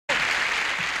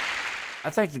I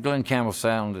think the Glen Campbell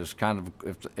sound is kind of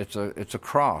it's a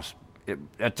cross.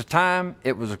 At the time,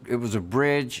 it was a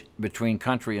bridge between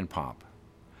country and pop,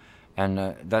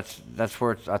 and that's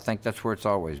where I think that's where it's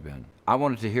always been. I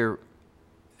wanted to hear,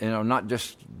 not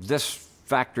just this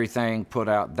factory thing put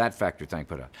out, that factory thing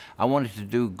put out. I wanted to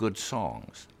do good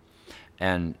songs,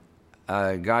 and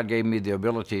God gave me the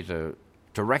ability to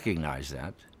recognize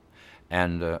that,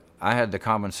 and I had the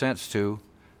common sense to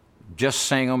just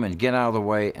sing them and get out of the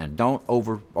way and don't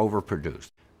overproduce.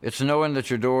 It's knowing that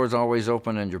your door is always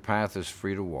open and your path is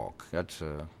free to walk. I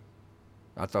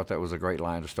thought that was a great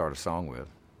line to start a song with.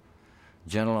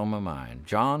 Gentle on my mind.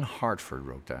 John Hartford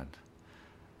wrote that,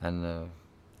 and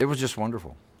it was just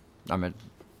wonderful. I mean,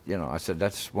 I said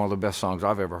that's one of the best songs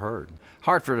I've ever heard.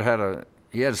 Hartford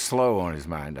had slow on his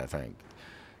mind, I think.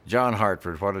 John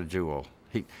Hartford, what a jewel.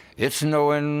 It's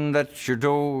knowing that your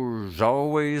door's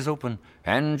always open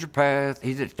and your path.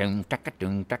 He did on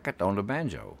the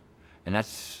banjo, and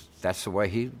that's the way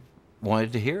he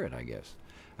wanted to hear it, I guess.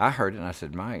 I heard it and I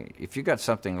said, if you got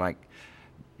something like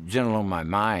 "Gentle on My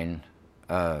Mind,"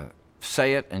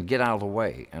 say it and get out of the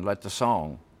way and let the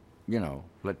song,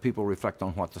 let people reflect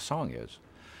on what the song is,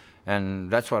 and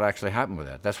that's what actually happened with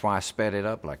that. That's why I sped it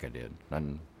up like I did,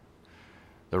 and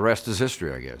the rest is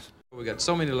history, I guess. We got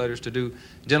so many letters to do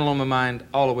 "Gentle on My Mind"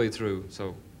 all the way through.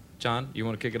 So, John, you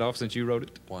want to kick it off since you wrote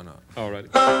it? Why not? All right.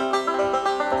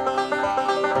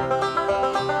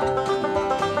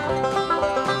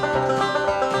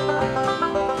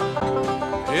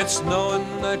 It's knowing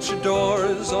that your door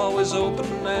is always open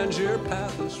and your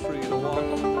path is free to walk.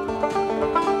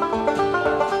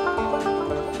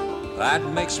 That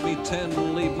makes me tend to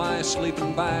leave my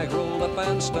sleeping bag rolled up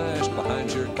and stashed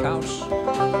behind your couch.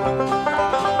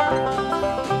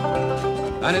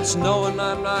 And it's knowing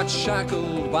I'm not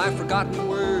shackled by forgotten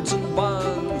words and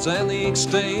bonds and the ink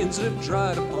stains that have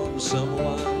dried upon some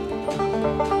line.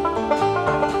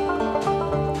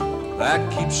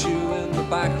 That keeps you in the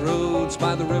back roads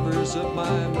by the rivers of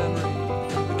my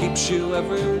memory. It keeps you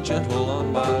ever gentle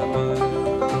on my mind.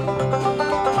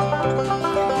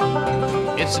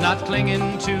 It's not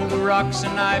clinging to the rocks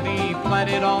and ivy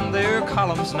planted on their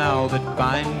columns now that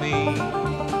bind me,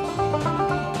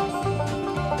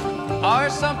 or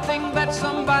something that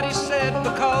somebody said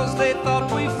because they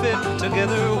thought we fit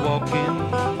together walking.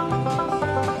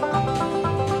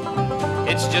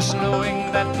 It's just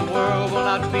knowing that the world will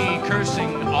not be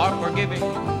cursing or forgiving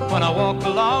when I walk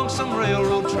along some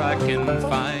railroad track and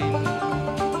find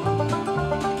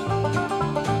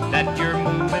that you're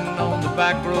moving on the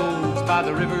back roads by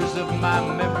the rivers of my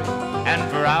memory, and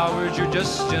for hours you're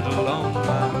just gentle on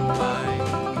my mind.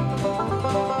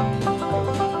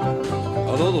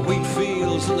 Although the wheat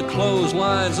fields and the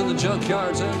clotheslines and the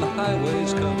junkyards and the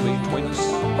highways come between us,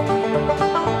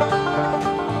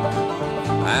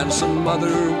 and some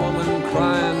other woman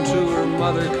crying to her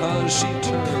mother 'cause she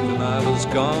turned and I was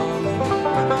gone,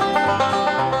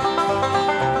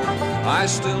 I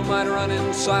still might run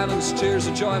in silence, tears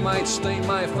of joy might stain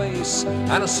my face,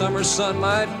 and a summer sun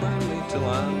might burn me till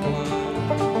I'm blind.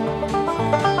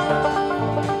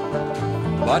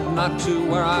 But not to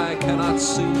where I cannot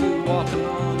see you walking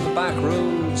on the back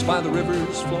roads by the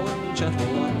rivers flowing gentle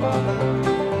on by.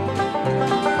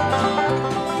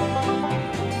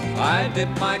 I dip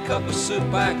my cup of soup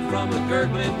back from the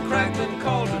gurgling, crackling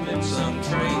cauldron in some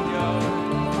train yard.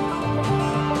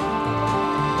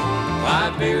 My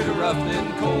beard a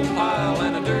roughed-in coal pile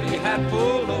and a dirty hat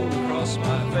pulled over across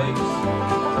my face.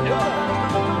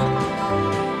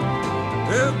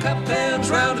 Her cup hands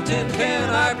round a tin can,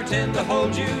 I pretend to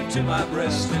hold you to my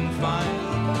breast and find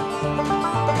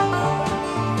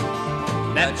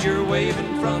that you're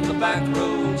waving from the back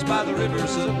roads by the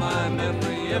rivers of my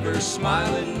memory, ever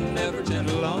smiling, ever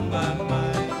gentle on my mind.